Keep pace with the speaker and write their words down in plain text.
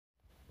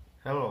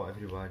Hello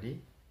everybody,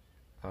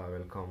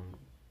 welcome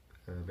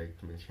back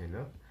to my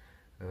channel.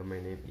 My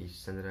name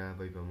is Chandra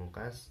by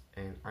PAMUNGKAS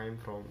and I'm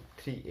from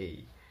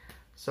 3A.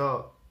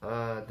 So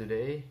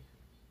today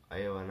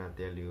I wanna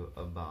tell you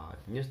about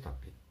news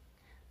topic.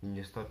 The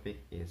news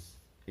topic is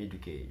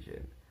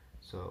education.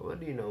 So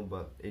what do you know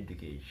about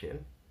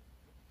education?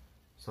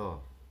 So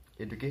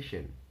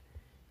education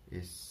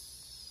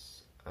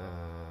is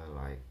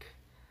like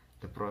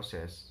the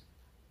process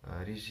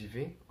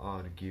receiving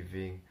or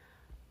giving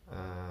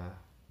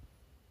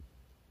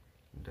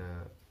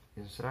the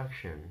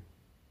instruction,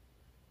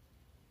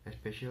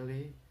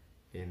 especially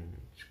in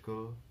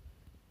school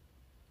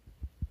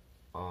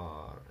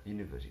or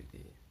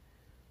university.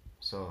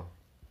 So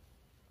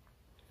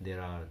there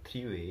are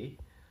three ways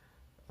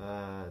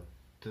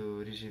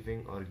to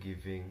receiving or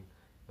giving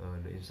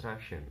the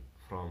instruction,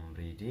 from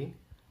reading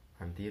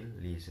until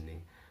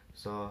listening.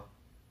 So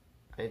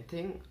I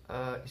think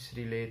it's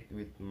related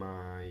with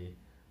my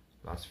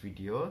last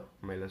video.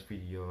 My last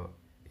video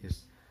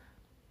is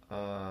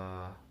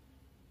about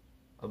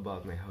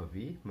my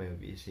hobby. My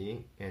hobby is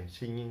singing, and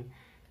singing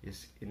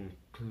is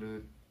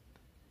included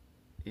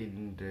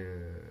in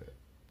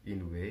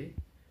the way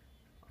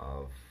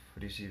of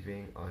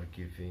receiving or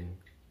giving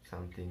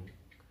something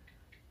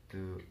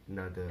to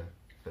another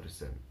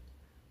person.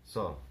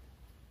 So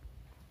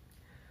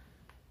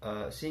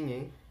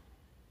singing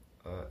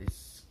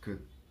is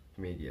good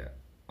media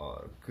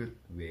or good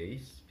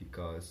ways,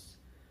 because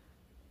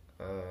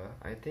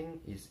I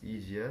think it's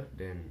easier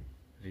than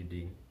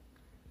reading,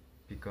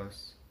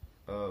 because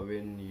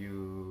when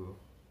you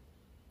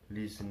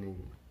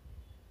listening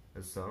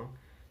a song,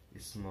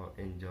 it's more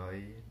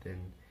enjoy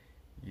than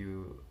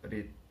you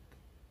read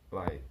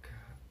like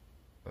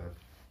a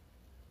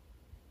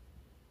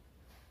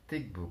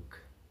thick book.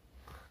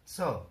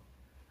 So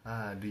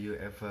do you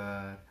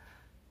ever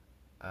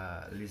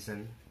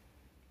listen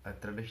a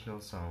traditional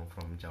song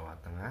from Jawa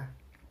Tengah?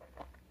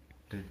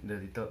 The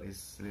title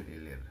is Lir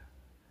Ilir,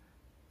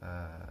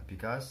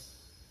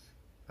 because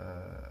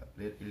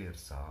Lir Ilir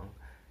song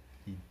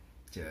is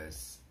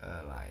just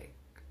like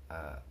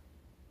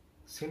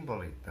simple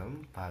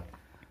rhythm, but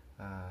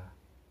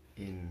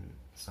in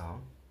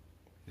song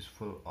is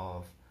full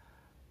of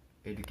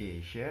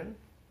education,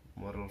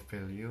 moral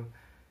value,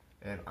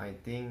 and I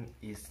think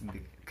is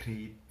the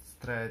great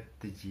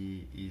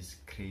strategy, is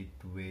great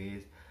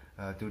ways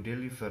to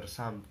deliver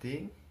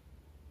something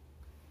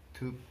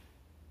to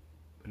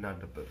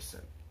another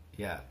person.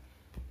 Yeah.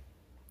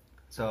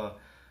 So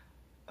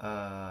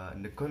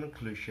the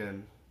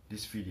conclusion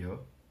this video,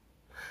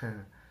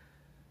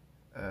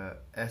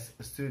 as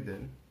a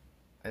student,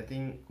 I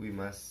think we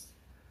must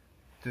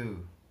do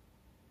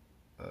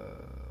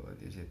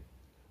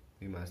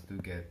we must to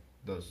get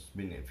those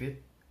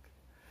benefit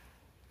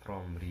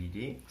from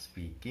reading,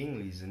 speaking,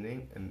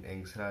 listening, and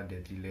extra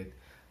that relate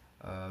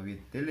with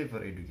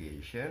deliver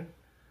education.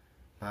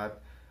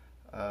 But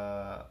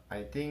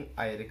I think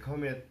I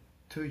recommend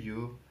to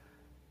you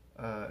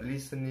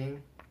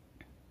listening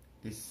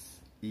is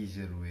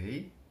easier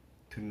way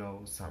to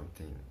know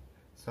something.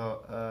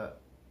 So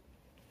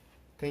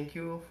thank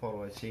you for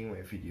watching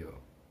my video,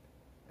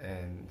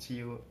 and see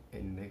you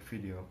in the next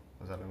video.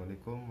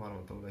 Wassalamualaikum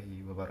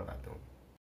warahmatullahi wabarakatuh.